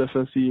fokuset på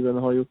defensiven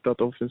har gjort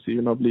att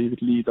offensiven har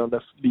blivit lidande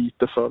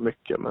lite för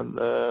mycket. Men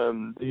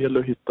det gäller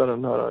att hitta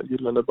den här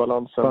gyllene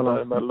balansen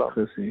däremellan.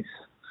 Precis.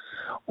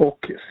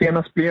 Och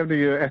senast blev det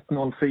ju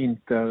 1-0 för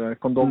Inter.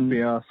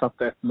 Kondogbia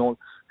satte 1-0.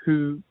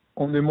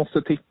 Om du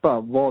måste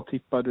tippa, vad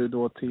tippar du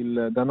då till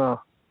denna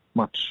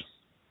match?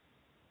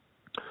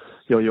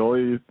 Ja, jag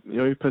är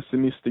ju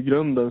pessimist i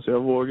grunden, så jag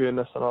vågar ju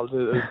nästan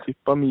aldrig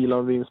tippa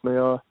Milan vinst, men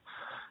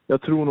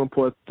jag tror nog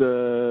på ett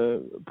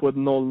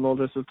 0-0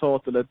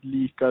 resultat eller ett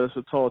lika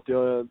resultat.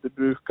 Det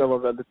brukar vara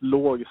väldigt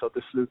logiskt att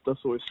det slutar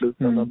så i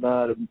slutändan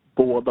när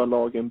båda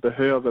lagen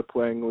behöver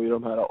poäng, och i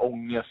de här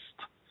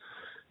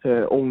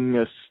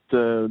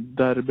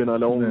ångestderbyna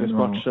eller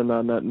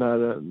ångestmatcherna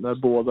när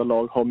båda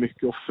lag har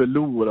mycket att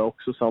förlora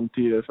också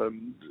samtidigt. För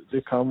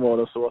det kan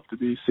vara så att det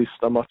blir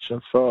sista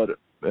matchen för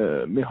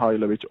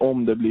Mihailovic,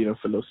 om det blir en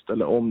förlust,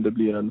 eller om det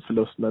blir en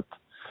förlust med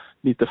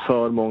lite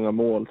för många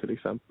mål till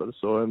exempel.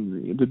 Så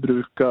det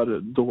brukar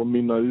då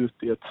mynna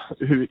ut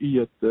i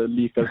ett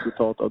lika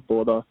resultat att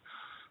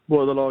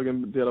båda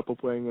lagen delar på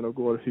poängen och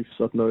går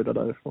hyfsat nöjda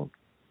därifrån.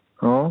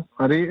 Ja,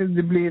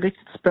 det blir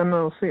riktigt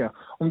spännande att se.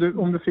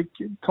 Om du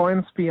fick ta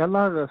en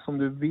spelare som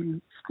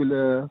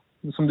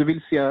du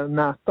vill se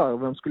nätar,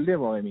 vem skulle det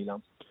vara i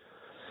Milan?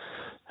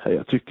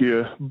 Jag tycker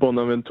ju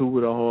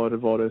Bonaventura har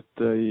varit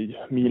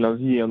Milans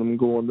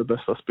genomgående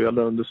bästa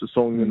spelare under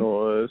säsongen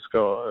och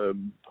ska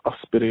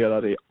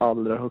aspirera i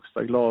allra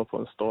högsta grad på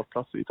en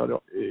startplats i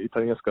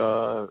italienska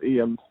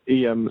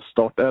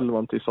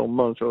EM-startelvan till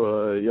sommaren. Så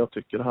jag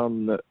tycker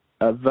han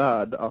är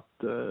värd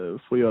att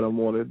få göra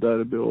mål i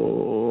derby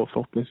och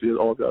förhoppningsvis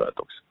avgöra det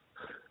också.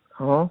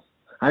 Ja,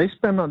 det är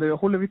spännande. Jag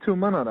håller vid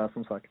tummarna där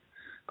som sagt.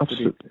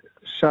 Absolut.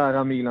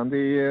 Kära Milan, det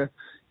är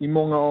i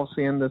många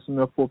avseenden som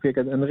jag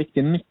påpekat en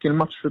riktig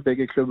nyckelmatch för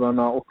bägge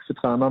klubbarna och för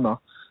tränarna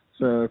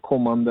för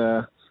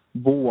kommande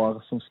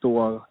vår som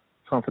står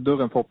framför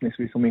dörren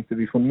förhoppningsvis, om inte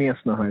vi får mer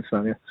snö här i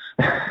Sverige.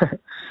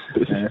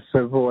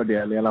 För vår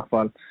del i alla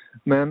fall.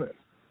 Men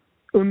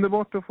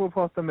underbart att få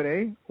prata med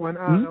dig och en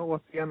ära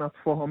återigen att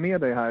få ha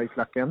med dig här i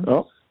klacken.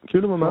 Ja,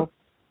 kul att vara med.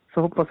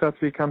 Så hoppas jag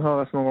att vi kan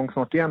höras någon gång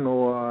snart igen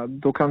och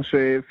då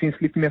kanske finns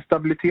lite mer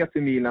stabilitet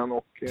i Milan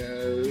och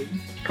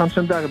kanske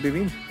en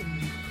derbyvinst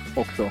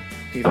också.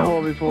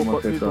 Ja, vi får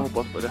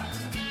hoppas på det.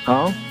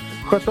 Ja,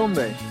 sköt om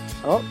dig.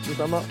 Ja,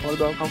 detsamma. Ha det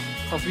bra.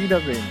 Auf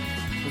Wiedersehen.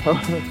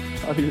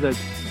 Auf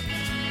Wiedersehen.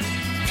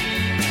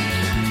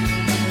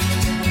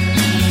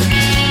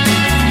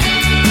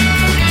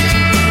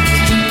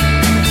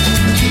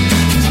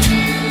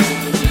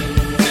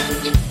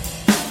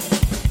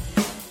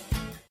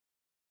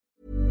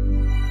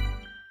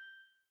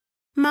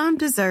 Mom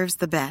deserves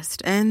the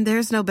best, and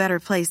there's no better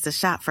place to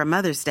shop for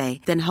Mother's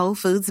Day than Whole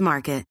Foods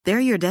Market.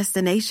 They're your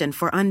destination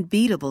for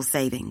unbeatable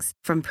savings,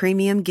 from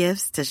premium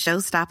gifts to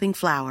show-stopping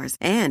flowers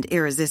and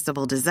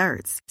irresistible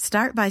desserts.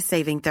 Start by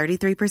saving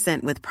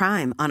 33% with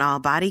Prime on all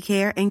body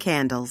care and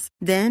candles.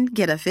 Then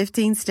get a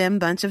 15-stem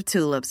bunch of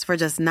tulips for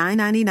just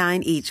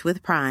 $9.99 each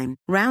with Prime.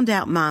 Round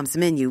out Mom's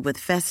menu with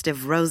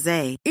festive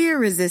rosé,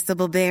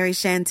 irresistible berry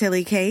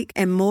chantilly cake,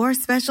 and more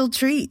special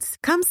treats.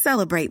 Come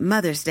celebrate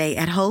Mother's Day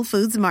at Whole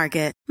Foods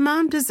Market.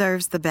 Mom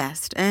deserves the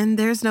best, and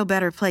there's no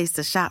better place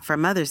to shop for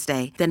Mother's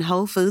Day than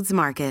Whole Foods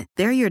Market.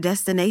 They're your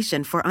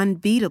destination for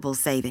unbeatable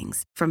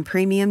savings, from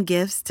premium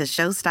gifts to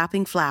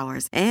show-stopping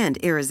flowers and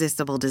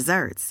irresistible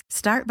desserts.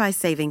 Start by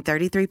saving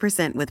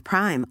 33% with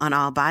Prime on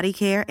all body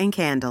care and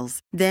candles.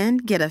 Then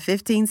get a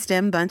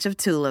 15-stem bunch of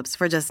tulips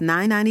for just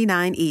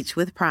 $9.99 each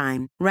with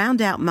Prime.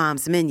 Round out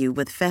Mom's menu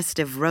with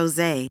festive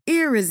rosé,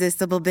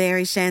 irresistible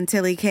berry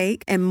chantilly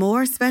cake, and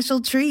more special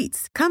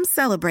treats. Come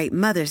celebrate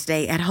Mother's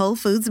Day at Whole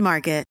Foods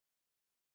Market.